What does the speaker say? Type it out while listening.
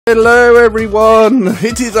Hello everyone,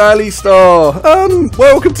 it is Alistar, and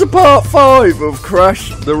welcome to part 5 of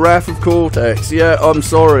Crash the Wrath of Cortex. Yeah, I'm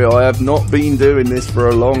sorry, I have not been doing this for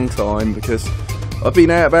a long time because I've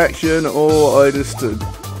been out of action or I just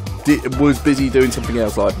was busy doing something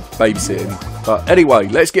else like babysitting. But anyway,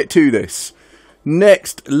 let's get to this.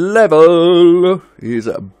 Next level is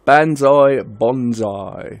Banzai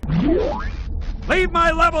Bonsai. Leave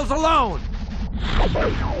my levels alone!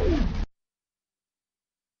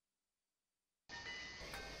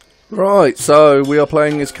 Right, so we are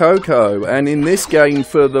playing as Coco, and in this game,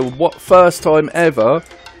 for the first time ever,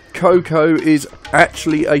 Coco is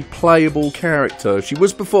actually a playable character. She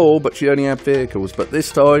was before, but she only had vehicles, but this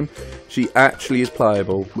time, she actually is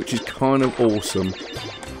playable, which is kind of awesome.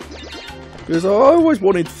 Because I always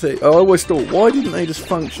thought, why didn't they just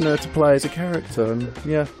function her to play as a character? And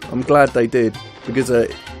yeah, I'm glad they did, because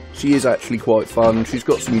she is actually quite fun. She's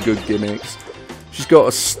got some good gimmicks. She's got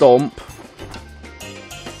a stomp.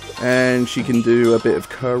 And she can do a bit of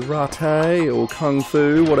karate or kung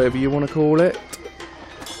fu, whatever you want to call it.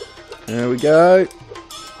 There we go.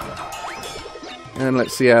 And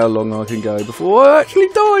let's see how long I can go before I actually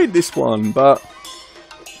die in this one. But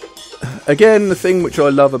again, the thing which I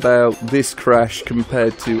love about this Crash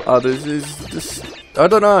compared to others is just, I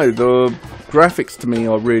don't know, the graphics to me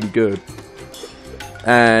are really good.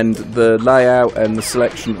 And the layout and the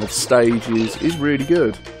selection of stages is really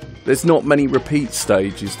good. There's not many repeat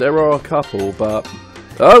stages. There are a couple, but...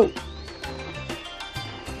 Oh!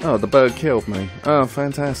 Oh, the bird killed me. Oh,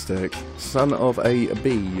 fantastic. Son of a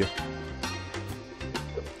bee.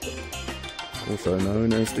 Also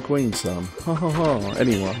known as the Queen's son. Ha ha ha.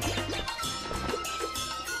 Anyway.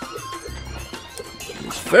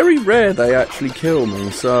 It's very rare they actually kill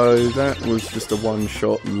me, so that was just a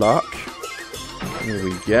one-shot luck. Here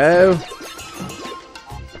we go.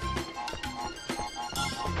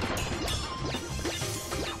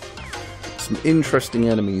 Some interesting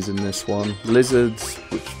enemies in this one. Lizards,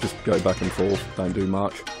 which just go back and forth, don't do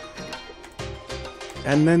much.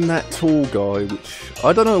 And then that tall guy, which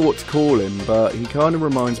I don't know what to call him, but he kind of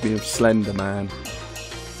reminds me of Slender Man.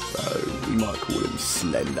 So we might call him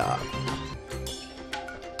Slender.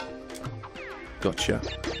 Gotcha.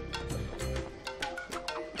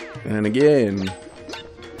 And again.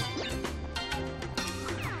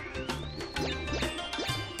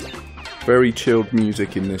 Very chilled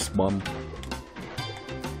music in this one.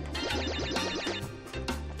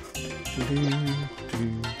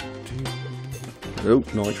 Oh,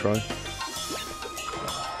 nitro.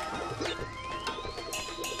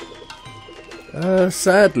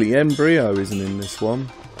 Sadly, Embryo isn't in this one.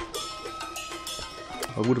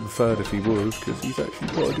 I would have preferred if he was, because he's actually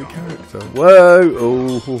quite a good character. Whoa!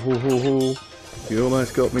 Oh, ho, ho, ho, ho. You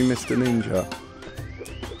almost got me, Mr. Ninja.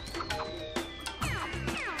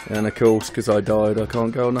 And of course, because I died, I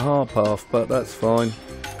can't go on the hard path, but that's fine.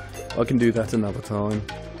 I can do that another time.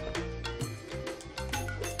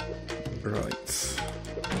 Right.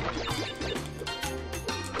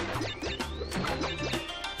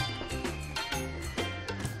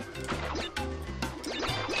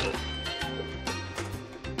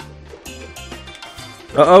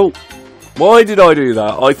 Uh-oh! Why did I do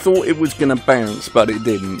that? I thought it was going to bounce, but it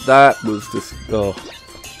didn't. That was just... Oh.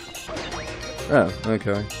 Oh,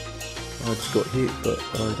 okay. I just got hit, but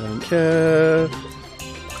I don't care.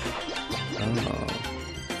 Oh.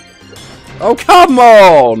 Oh, come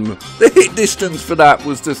on! The hit distance for that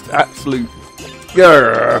was just absolute...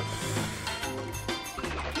 Grrr.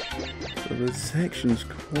 So the section's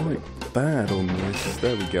quite bad on this.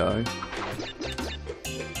 There we go.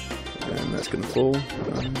 And that's going to fall.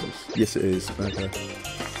 Yes, it is. Okay.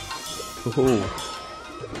 Oh.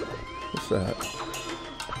 What's that?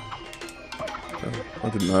 Oh, I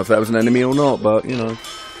didn't know if that was an enemy or not, but, you know.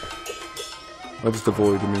 I'll just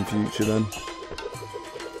avoid them in future then.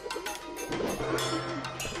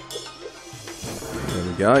 There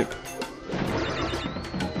we go.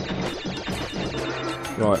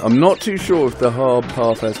 Right, I'm not too sure if the hard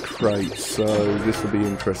path has crates, so this will be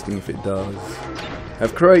interesting if it does.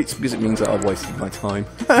 Have crates, because it means that I've wasted my time.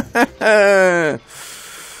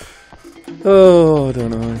 Oh, I don't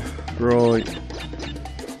know. Right. 2,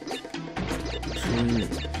 3,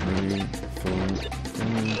 4,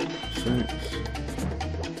 5, 6.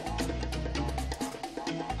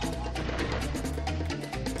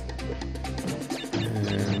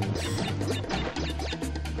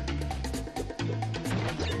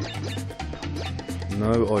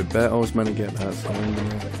 No, I bet I was meant to get that, so I'm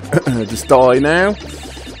gonna just die now.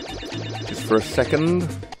 Just for a second.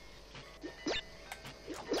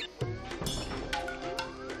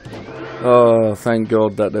 Oh, thank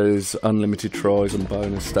God that there's unlimited tries and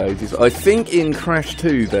bonus stages. I think in Crash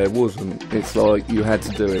 2 there wasn't. It's like you had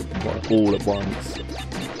to do it all at once.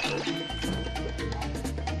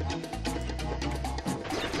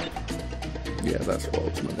 Yeah, that's what I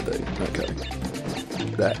was going to do. Okay.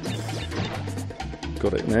 There.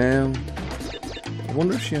 Got it now. I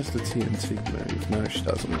wonder if she has the TNT move. No, she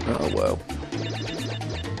doesn't. Oh, well.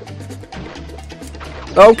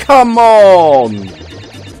 Oh, come on!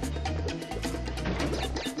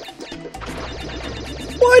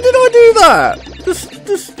 Why did I do that?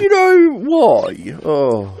 Just, you know, why?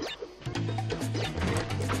 Oh.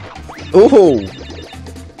 Oh!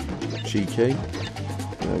 Cheeky.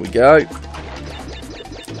 There we go.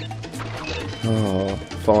 Oh,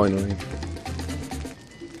 finally.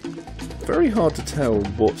 Very hard to tell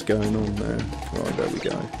what's going on there. Right, there we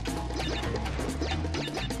go.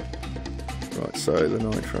 Right, so the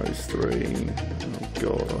Nitro's 3. Oh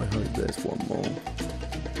god, I hope there's one more.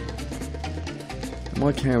 Am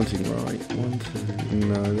I counting right? 1, 2...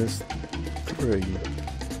 No, there's 3.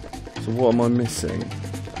 So what am I missing?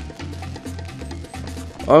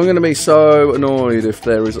 I'm going to be so annoyed if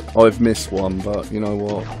there is... I've missed one, but you know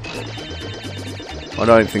what? I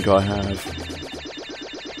don't think I have.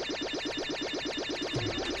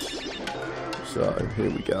 So, here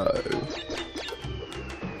we go.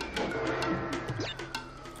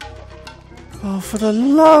 Oh, for the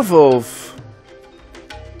love of...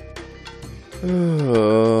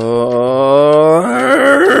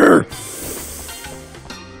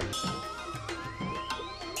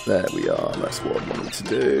 There we are, that's what I wanted to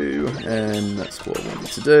do, and that's what I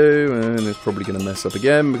wanted to do, and it's probably going to mess up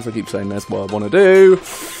again because I keep saying that's what I want to do.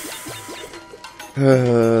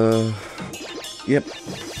 Yep.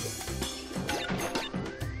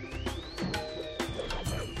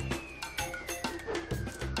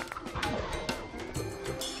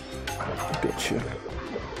 Gotcha.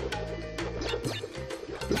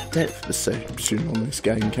 The depth perception on this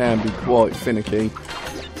game can be quite finicky.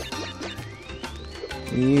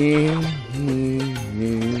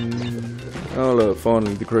 Oh look,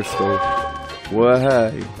 finally the crystal. Well,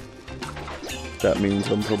 hey. That means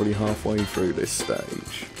I'm probably halfway through this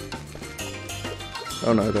stage.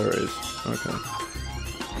 Oh no, there it is. Okay.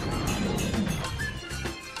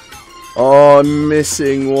 Oh, I'm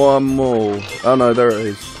missing one more. Oh no, there it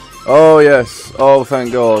is. Oh yes. Oh,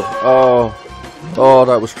 thank God. Oh,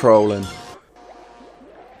 that was trolling.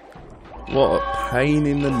 What a pain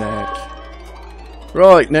in the neck.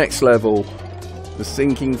 Right, next level. The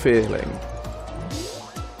sinking feeling.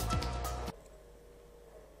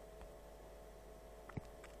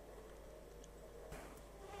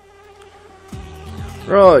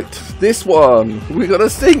 Right, this one. We gotta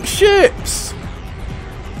sink ships!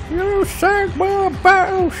 You sank my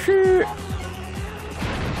battleship!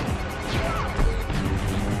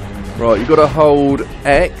 Right, you gotta hold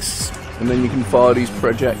X, and then you can fire these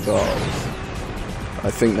projectiles. I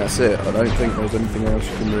think that's it. I don't think there's anything else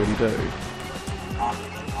you can really do.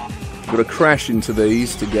 You've got to crash into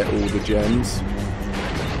these to get all the gems.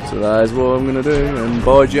 So that is what I'm going to do. And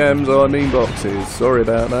by gems, I mean boxes. Sorry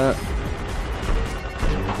about that.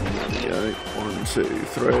 There we go. 1, 2,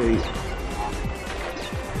 3.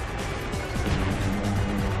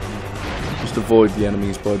 Just avoid the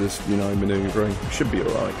enemies by just, you know, manoeuvring. Should be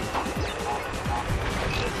alright.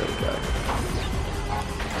 There we go.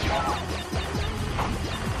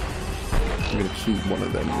 I'm going to keep one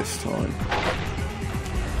of them this time.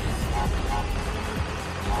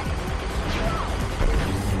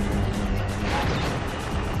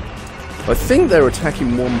 I think they're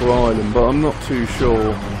attacking Womber Island, but I'm not too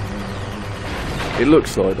sure. It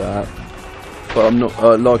looks like that, but I'm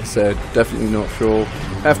not, like I said, definitely not sure.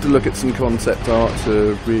 Have to look at some concept art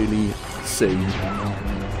to really see.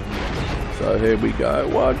 So here we go.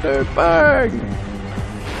 1, 2, bang!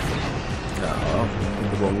 Oh,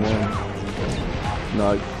 the wrong one.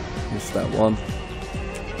 No, missed that one.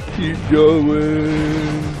 Keep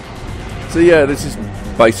going. So yeah, this is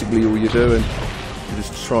basically all you're doing. You're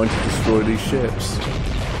just trying to destroy these ships.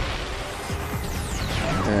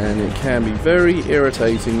 And it can be very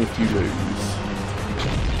irritating if you lose.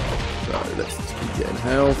 So let's just keep getting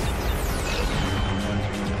health.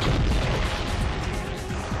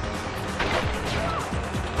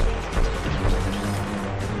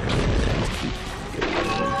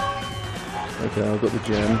 Okay, I've got the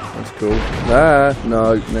gem. That's cool. Ah,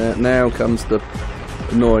 no. Now comes the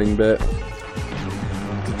annoying bit.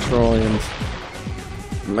 To try and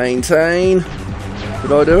maintain.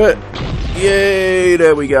 Did I do it? Yay!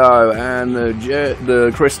 There we go. And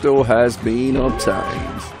the crystal has been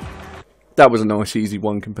obtained. That was a nice, easy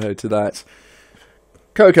one compared to that.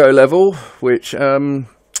 Coco level, which, even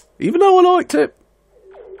though I liked it,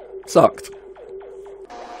 sucked.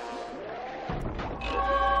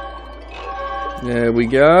 There we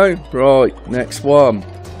go. Right, next one.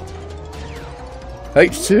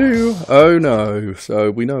 H2, oh no.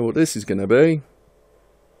 So we know what this is going to be.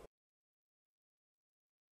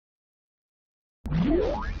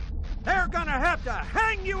 They're gonna have to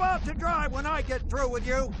hang you out to dry when I get through with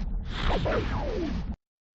you.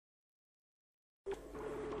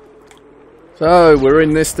 So we're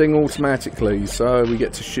in this thing automatically, so we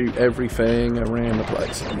get to shoot everything around the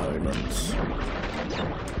place at the moment.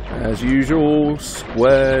 As usual,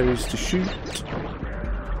 square is to shoot,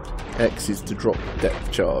 X is to drop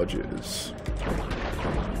depth charges.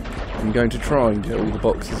 I'm going to try and get all the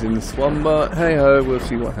boxes in this one, but hey ho, we'll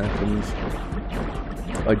see what happens.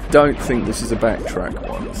 I don't think this is a backtrack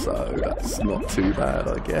one, so that's not too bad,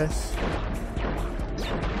 I guess.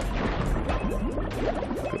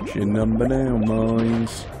 Got your number now,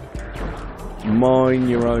 mines. Mind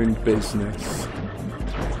your own business.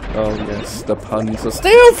 Oh yes, the puns are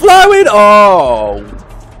still flowing! Oh!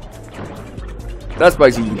 That's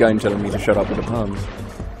basically the game telling me to shut up with the puns.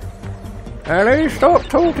 Ellie, stop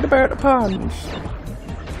talking about the puns!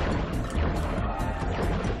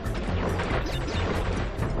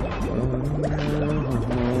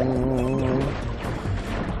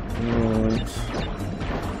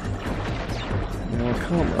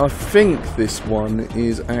 I think this one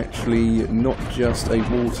is actually not just a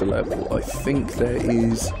water level. I think there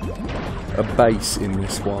is a base in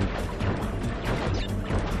this one.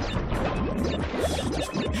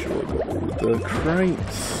 Just make sure I've got all the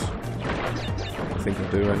crates. I think I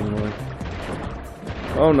do anyway.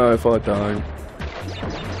 Oh no, if I don't.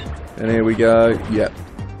 And here we go. Yep.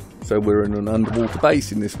 So we're in an underwater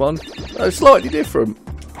base in this one. So slightly different.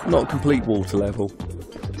 Not a complete water level.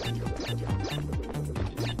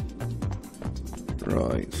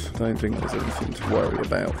 Right, don't think there's anything to worry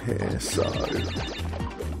about here, so...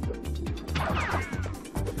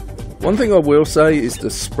 One thing I will say is the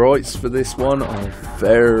sprites for this one are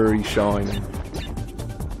very shiny.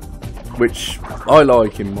 Which I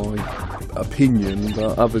like in my opinion,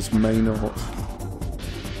 but others may not.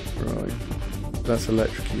 Right, that's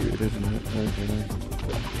electrocuted, isn't it?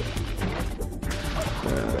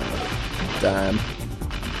 Okay. Damn.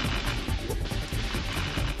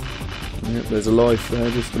 Yep, there's a life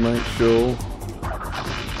there just to make sure.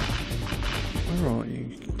 Where are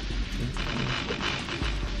you?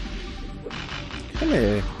 Come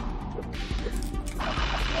here.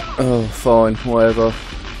 Oh, fine, whatever.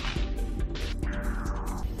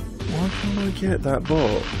 Why can't I get that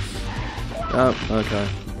box? Oh, okay.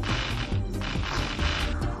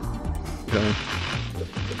 Okay.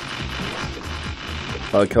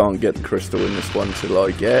 I can't get the crystal in this one till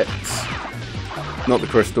I get... Not the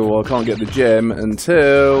crystal, I can't get the gem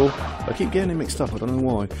until... I keep getting it mixed up, I don't know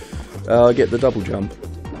why. I get the double jump.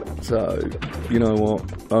 So, you know what?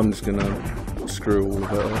 I'm just gonna screw all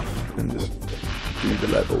of it off and just do the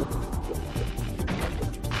level.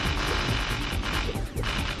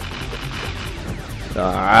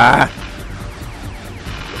 Ah!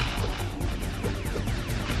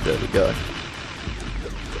 There we go.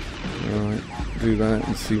 Right, do that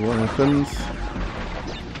and see what happens.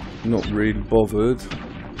 Not really bothered. Keep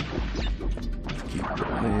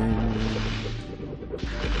going.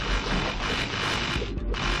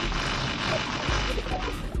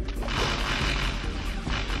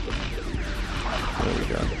 There we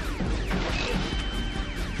go.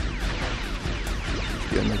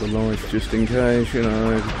 Get another life just in case, you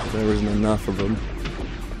know, there isn't enough of them.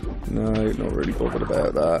 No, not really bothered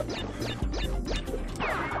about that.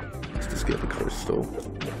 Let's just get the crystal.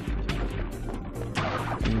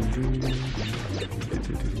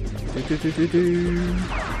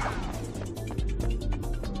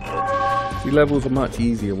 See, levels are much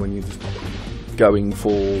easier when you're just going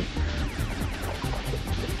for...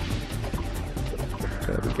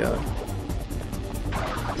 There we go.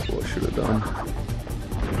 That's what I should have done.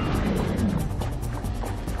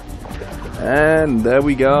 And there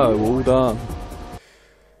we go, all done.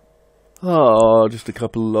 Ah, just a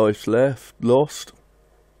couple of lives lost.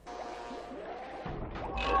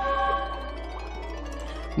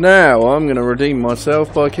 Now, I'm going to redeem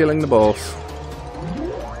myself by killing the boss.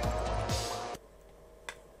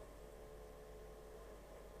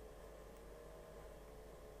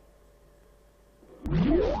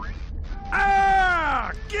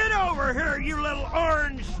 Ah! Get over here, you little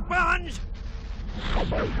orange sponge!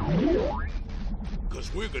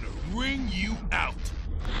 Because we're going to wring you out.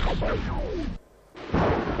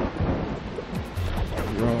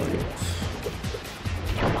 Right.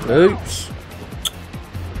 Oops.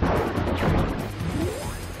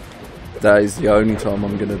 That is the only time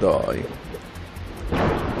I'm gonna die.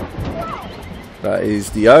 That is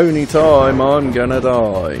the only time I'm gonna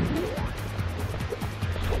die.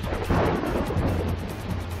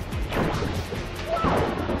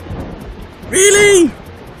 Really?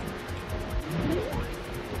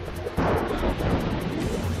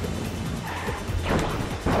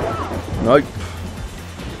 Nope.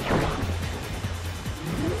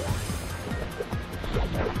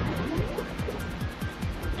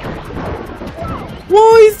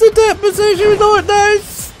 Why is the depth position like that? It's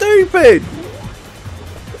stupid.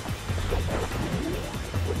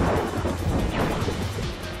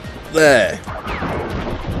 There.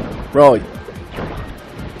 Right.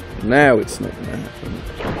 Now it's not going to happen.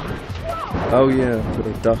 Oh yeah, I've got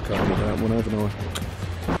a duck under that one, haven't I?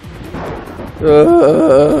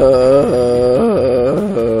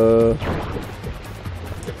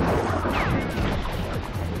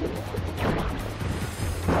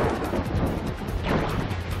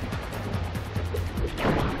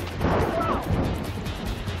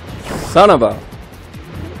 Son of a...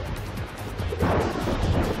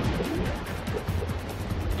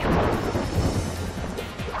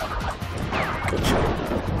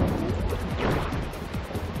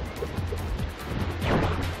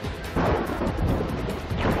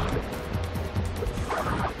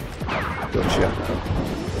 Gotcha.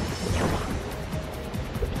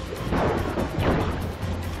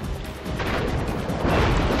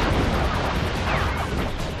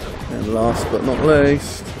 And last but not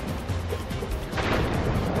least,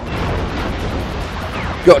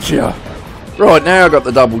 gotcha. Right, now I've got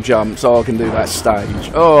the double jump, so I can do that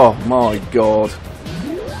stage. Oh my god.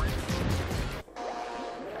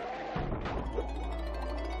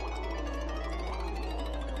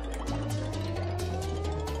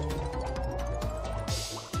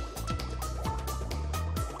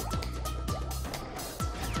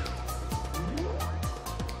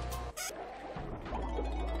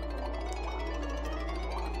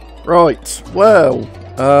 Right, well,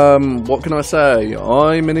 what can I say?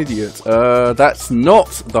 I'm an idiot. That's not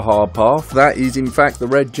the hard path. That is, in fact, the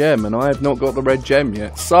red gem, and I have not got the red gem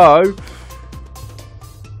yet. So...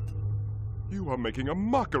 You are making a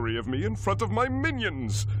mockery of me in front of my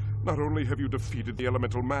minions! Not only have you defeated the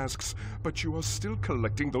elemental masks, but you are still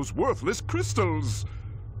collecting those worthless crystals!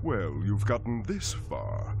 Well, you've gotten this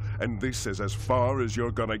far, and this is as far as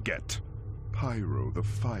you're gonna get. Pyro, the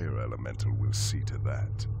fire elemental, will see to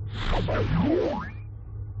that.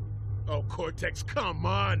 Oh, Cortex, come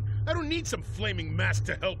on! I don't need some flaming mask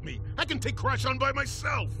to help me. I can take Crash on by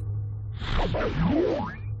myself!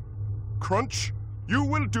 Crunch, you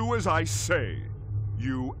will do as I say.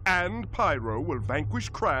 You and Pyro will vanquish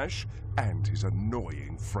Crash and his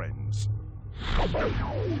annoying friends.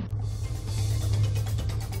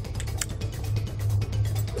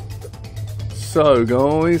 So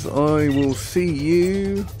guys, I will see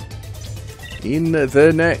you in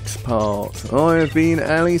the next part. I have been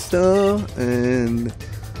Alistair, and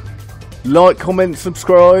like, comment,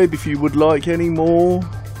 subscribe if you would like any more.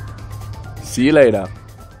 See you later.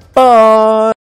 Bye!